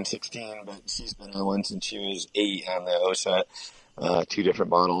just turned 16, but she's been on one since she was 8 on the OSAT. 2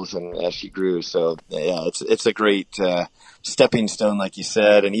 different models, and as she grew. So yeah, it's a great stepping stone, like you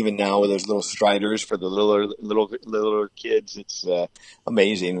said. And even now with those little striders for the littler kids, it's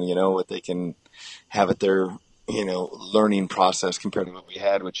amazing, what they can have at their learning process compared to what we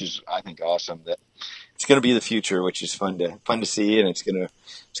had, which is, I think, awesome. That it's going to be the future, which is fun to see, and it's going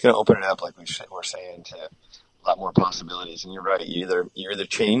to open it up, like we're saying, to a lot more possibilities. And you're right, you either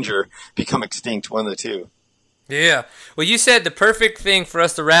change or become extinct, one of the two. Yeah. Well, you said the perfect thing for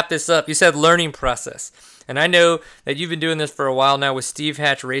us to wrap this up. You said learning process. And I know that you've been doing this for a while now with Steve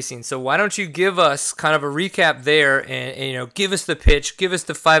Hatch Racing. So why don't you give us kind of a recap there, and give us the pitch, give us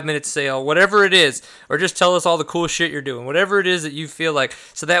the 5-minute sale, whatever it is, or just tell us all the cool shit you're doing, whatever it is that you feel like.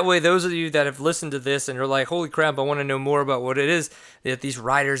 So that way, those of you that have listened to this and are like, holy crap, I want to know more about what it is that these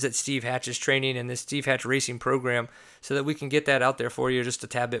riders that Steve Hatch is training and this Steve Hatch Racing program, so that we can get that out there for you just a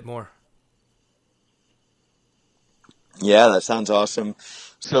tad bit more. Yeah, that sounds awesome.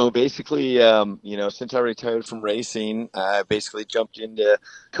 So basically, since I retired from racing, I basically jumped into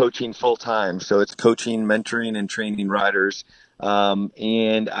coaching full time. So it's coaching, mentoring, and training riders.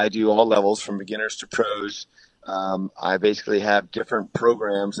 And I do all levels from beginners to pros. I basically have different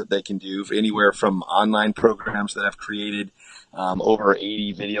programs that they can do, anywhere from online programs that I've created over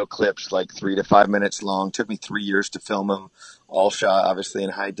 80 video clips, like 3 to 5 minutes long. Took me 3 years to film them, all shot obviously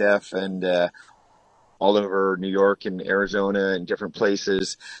in high def, and all over New York and Arizona and different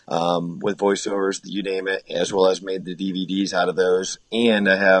places, with voiceovers, you name it, as well as made the DVDs out of those. And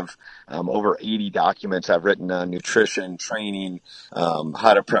I have over 80 documents I've written on nutrition, training,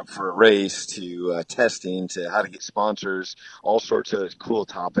 how to prep for a race, to testing, to how to get sponsors, all sorts of cool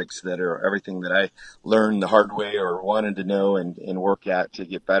topics that are everything that I learned the hard way or wanted to know and work at to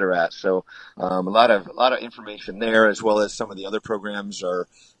get better at. So a lot of information there, as well as some of the other programs are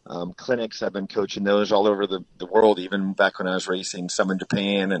clinics. I've been coaching those all over the world, even back when I was racing, some in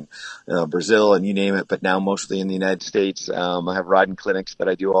Japan and Brazil and you name it, but now mostly in the United States. I have riding clinics that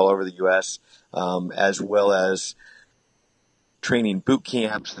I do all over the U.S., as well as training boot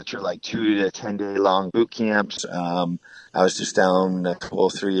camps that are like 2 to 10 day long boot camps. I was just down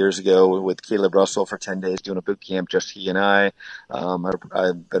 3 years ago with Caleb Russell for 10 days doing a boot camp, just he and I.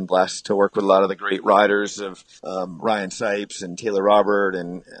 I've been blessed to work with a lot of the great riders of Ryan Sipes and Taylor Robert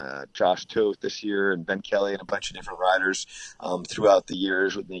and Josh Toth this year, and Ben Kelly and a bunch of different riders throughout the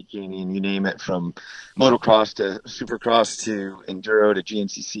years with Nate Gainey and you name it, from motocross to supercross to enduro to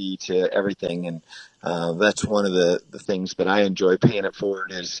GNCC to everything. And that's one of the things that I enjoy paying it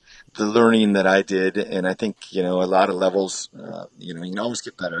forward, is the learning that I did. And I think, a lot of levels, you can always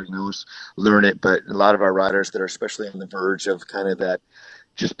get better, you can always learn it. But a lot of our riders that are especially on the verge of kind of that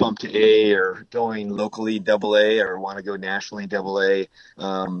just bump to A, or going locally double A, or want to go nationally double A,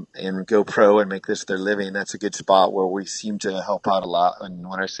 and go pro and make this their living, that's a good spot where we seem to help out a lot. And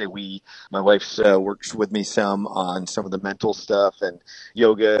when I say we, my wife works with me some on some of the mental stuff and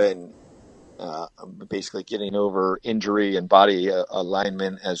yoga and basically getting over injury and body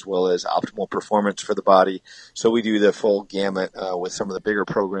alignment, as well as optimal performance for the body. So we do the full gamut with some of the bigger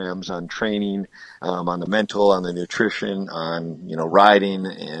programs on training, on the mental, on the nutrition, on riding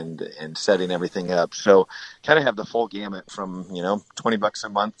and setting everything up. So kind of have the full gamut from $20 a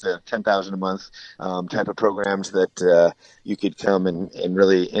month to $10,000 a month type of programs that you could come and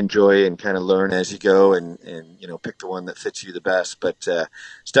really enjoy and kind of learn as you go, and pick the one that fits you the best. But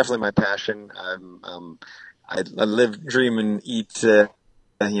it's definitely my passion. I live, dream, and eat,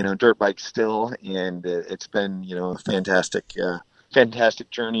 dirt bikes still, and it's been, a fantastic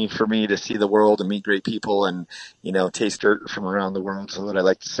journey for me to see the world and meet great people and, taste dirt from around the world. So what I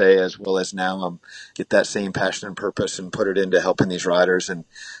like to say, as well as now, get that same passion and purpose and put it into helping these riders. And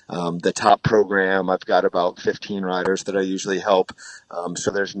the top program, I've got about 15 riders that I usually help.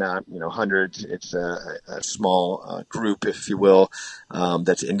 So there's not, hundreds. It's a small group, if you will,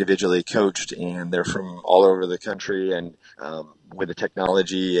 that's individually coached, and they're from all over the country, and with the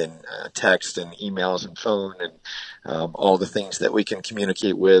technology and text and emails and phone and all the things that we can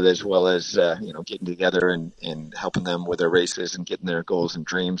communicate with, as well as getting together and helping them with their races and getting their goals and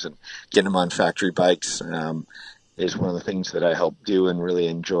dreams and getting them on factory bikes, is one of the things that I help do and really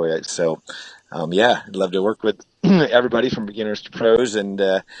enjoy it. So I'd love to work with everybody from beginners to pros. And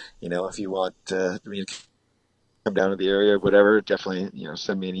if you want me to come down to the area, whatever, definitely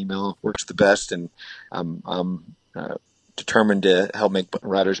send me an email. Works the best, and I'm determined to help make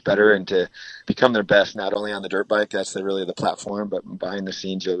riders better and to become their best, not only on the dirt bike, that's really the platform, but behind the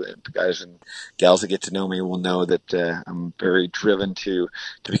scenes. Guys and gals that get to know me will know that I'm very driven to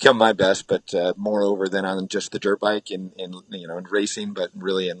become my best, but moreover than on just the dirt bike and in racing, but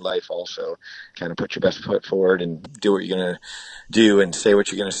really in life also. Kind of put your best foot forward and do what you're going to do and say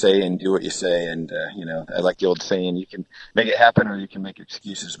what you're going to say and do what you say. And I like the old saying, you can make it happen or you can make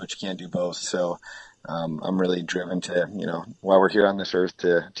excuses, but you can't do both. So I'm really driven to, while we're here on this earth,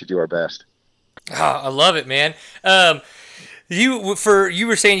 to do our best. Oh, I love it, man. You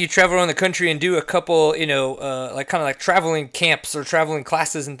were saying you travel around the country and do a couple, like traveling camps or traveling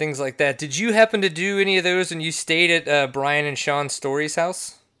classes and things like that. Did you happen to do any of those when you stayed at Brian and Sean Story's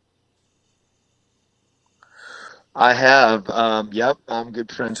house? I have, yep. I'm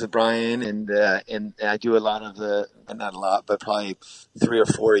good friends with Brian, and I do a lot of not a lot, but probably 3 or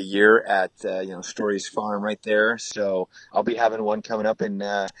 4 a year at Story's Farm right there. So I'll be having one coming up in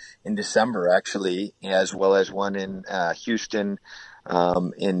December actually, as well as one in Houston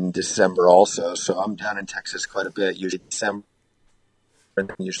in December also. So I'm down in Texas quite a bit, usually December.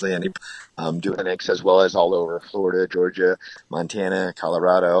 Usually doing clinics as well as all over Florida, Georgia, Montana,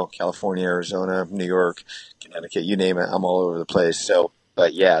 Colorado, California, Arizona, New York, Connecticut, you name it. I'm all over the place. So,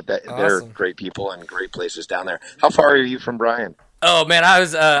 but yeah, Awesome. They're great people and great places down there. How far are you from Brian? Oh man, I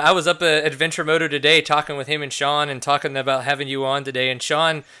was up at Adventure Moto today talking with him and Sean and talking about having you on today. And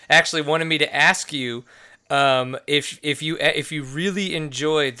Sean actually wanted me to ask you if you really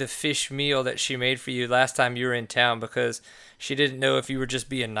enjoyed the fish meal that she made for you last time you were in town, because she didn't know if you were just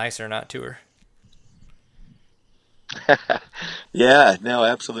being nice or not to her. Yeah, no,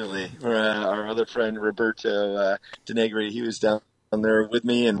 absolutely. Our other friend Roberto Denegri, he was down there with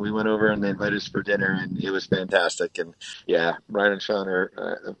me, and we went over and they invited us for dinner, and it was fantastic. And yeah, Ryan and Sean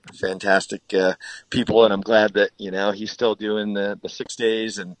are fantastic people, and I'm glad that he's still doing the 6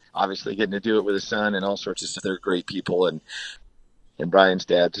 days, and obviously getting to do it with his son and all sorts of stuff. They're great people, and Brian's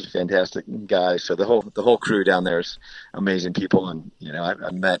dad's a fantastic guy. So the whole crew down there is amazing people, and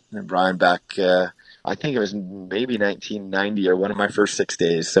I met Brian back. I think it was maybe 1990 or one of my first 6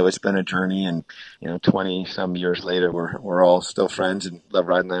 days. So it's been a journey, and 20 some years later, we're all still friends and love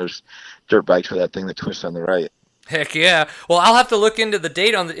riding those dirt bikes with that thing that twists on the right. Heck yeah. Well, I'll have to look into the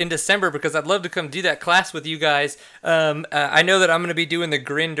date in December, because I'd love to come do that class with you guys. I know that I'm going to be doing the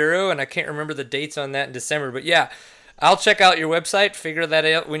Grinduro, and I can't remember the dates on that in December. But yeah, I'll check out your website, figure that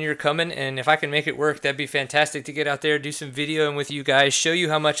out when you're coming, and if I can make it work, that'd be fantastic to get out there, do some videoing with you guys, show you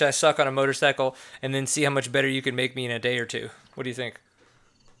how much I suck on a motorcycle, and then see how much better you can make me in a day or two. What do you think?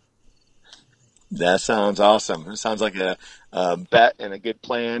 That sounds awesome. It sounds like a bet and a good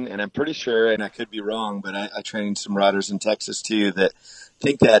plan. And I'm pretty sure, and I could be wrong, but I trained some riders in Texas too that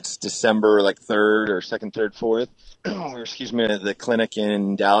think that's December like 3rd or 2nd, 3rd, 4th. Or excuse me, the clinic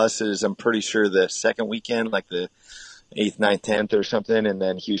in Dallas is, I'm pretty sure, the second weekend, like the 8th, 9th, 10th or something. And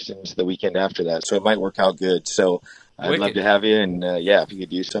then Houston's the weekend after that. So it might work out good. So I'd love to have you. And yeah, if you could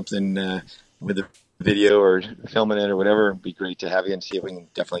do something with the video or filming it or whatever, it'd be great to have you and see if we can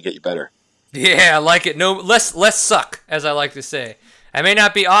definitely get you better. Yeah, I like it. No, less suck, as I like to say. I may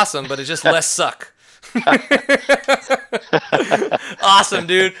not be awesome, but it's just less suck. Awesome,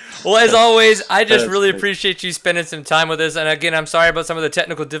 dude. Well, as always, I just really appreciate you spending some time with us. And again, I'm sorry about some of the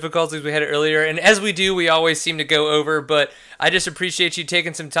technical difficulties we had earlier. And as we do, we always seem to go over. But I just appreciate you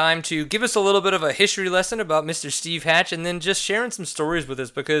taking some time to give us a little bit of a history lesson about Mr. Steve Hatch, and then just sharing some stories with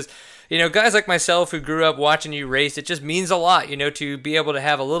us, because guys like myself who grew up watching you race, it just means a lot, to be able to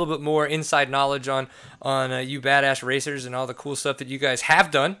have a little bit more inside knowledge on you badass racers and all the cool stuff that you guys have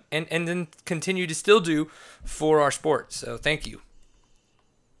done and then continue to still do for our sport. So thank you.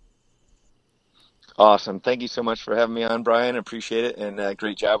 Awesome. Thank you so much for having me on, Brian. Appreciate it. And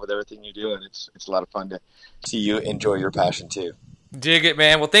great job with everything you do. And it's a lot of fun to see you enjoy your passion too. Dig it,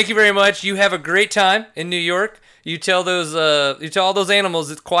 man. Well, thank you very much. You have a great time in New York. You tell all those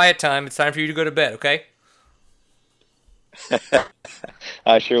animals it's quiet time. It's time for you to go to bed, okay?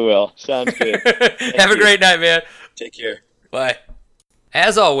 I sure will. Sounds good. Have a great night, man. Take care. Bye.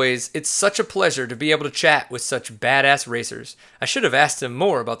 As always, it's such a pleasure to be able to chat with such badass racers. I should have asked him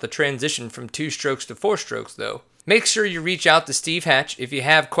more about the transition from 2-strokes to 4-strokes, though. Make sure you reach out to Steve Hatch if you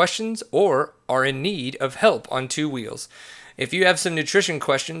have questions or are in need of help on 2 wheels. If you have some nutrition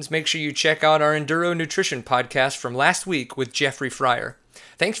questions, make sure you check out our Enduro Nutrition podcast from last week with Jeffrey Fryer.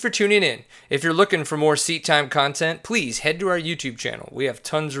 Thanks for tuning in. If you're looking for more Seat Time content, please head to our YouTube channel. We have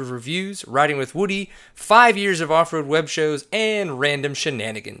tons of reviews, riding with Woody, 5 years of off-road web shows, and random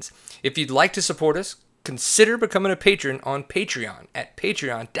shenanigans. If you'd like to support us, consider becoming a patron on Patreon at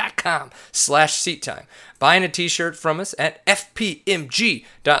patreon.com/seattime. Buying a t-shirt from us at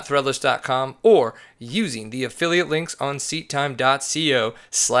fpmg.threadless.com or using the affiliate links on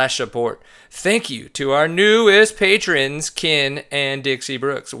seattime.co/support. Thank you to our newest patrons, Ken and Dixie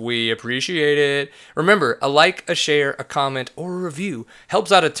Brooks. We appreciate it. Remember, a like, a share, a comment, or a review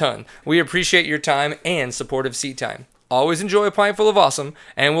helps out a ton. We appreciate your time and support of Seat Time. Always enjoy a pint full of awesome,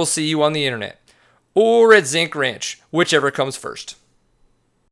 and we'll see you on the internet or at Zinc Ranch, whichever comes first.